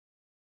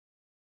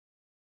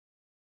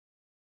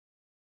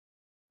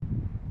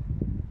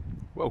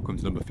Welcome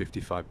to number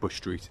 55 Bush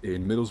Street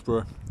in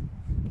Middlesbrough.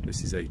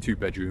 This is a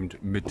two-bedroomed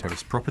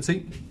mid-terrace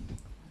property.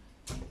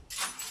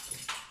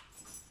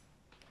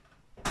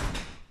 So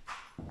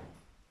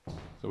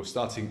we're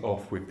starting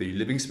off with the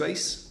living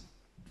space,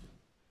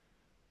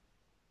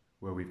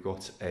 where we've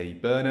got a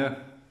burner,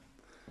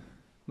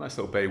 nice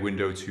little bay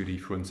window to the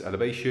front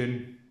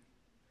elevation.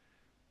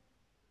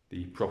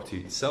 The property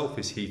itself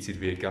is heated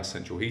via gas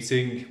central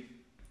heating.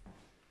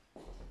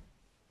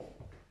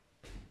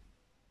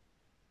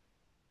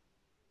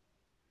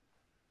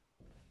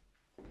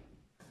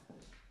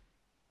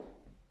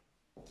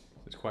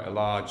 It's quite a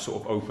large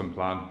sort of open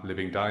plan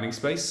living dining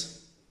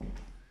space.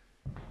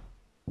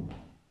 A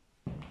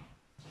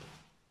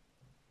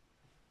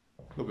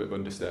little bit of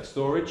understairs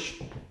storage.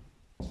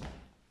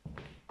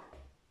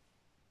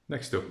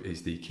 Next up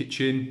is the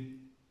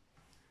kitchen,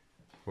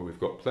 where we've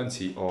got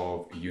plenty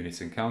of unit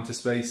and counter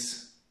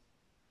space,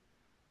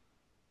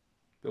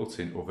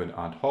 built-in oven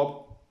and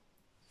hob,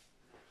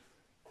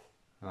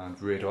 and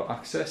rear door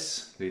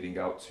access leading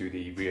out to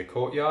the rear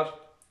courtyard.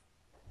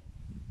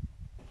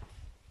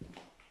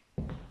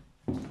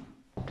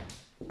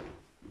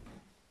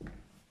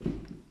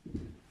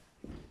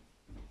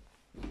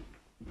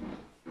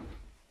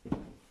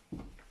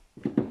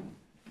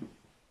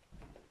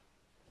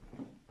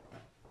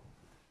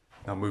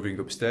 Now moving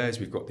upstairs,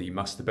 we've got the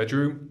master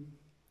bedroom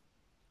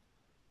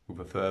with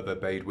a further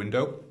bayed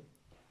window.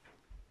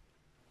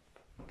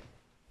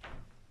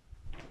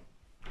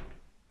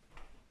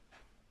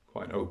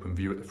 Quite an open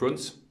view at the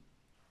front.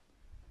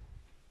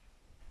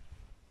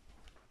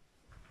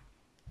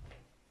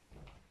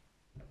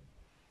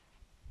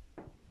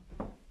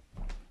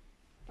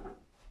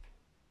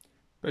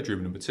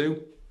 Bedroom number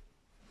 2.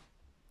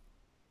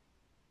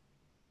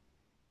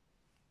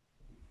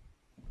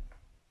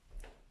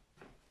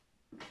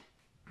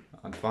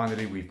 And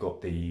finally, we've got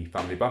the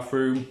family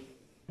bathroom.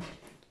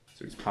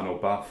 So it's panel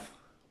bath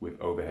with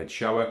overhead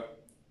shower.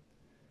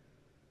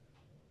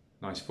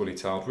 Nice fully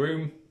tiled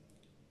room.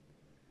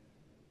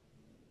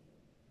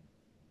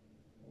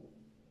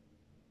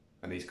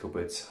 And these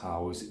cupboards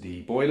house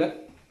the boiler.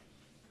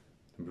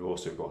 And we've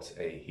also got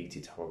a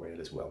heated towel rail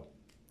as well.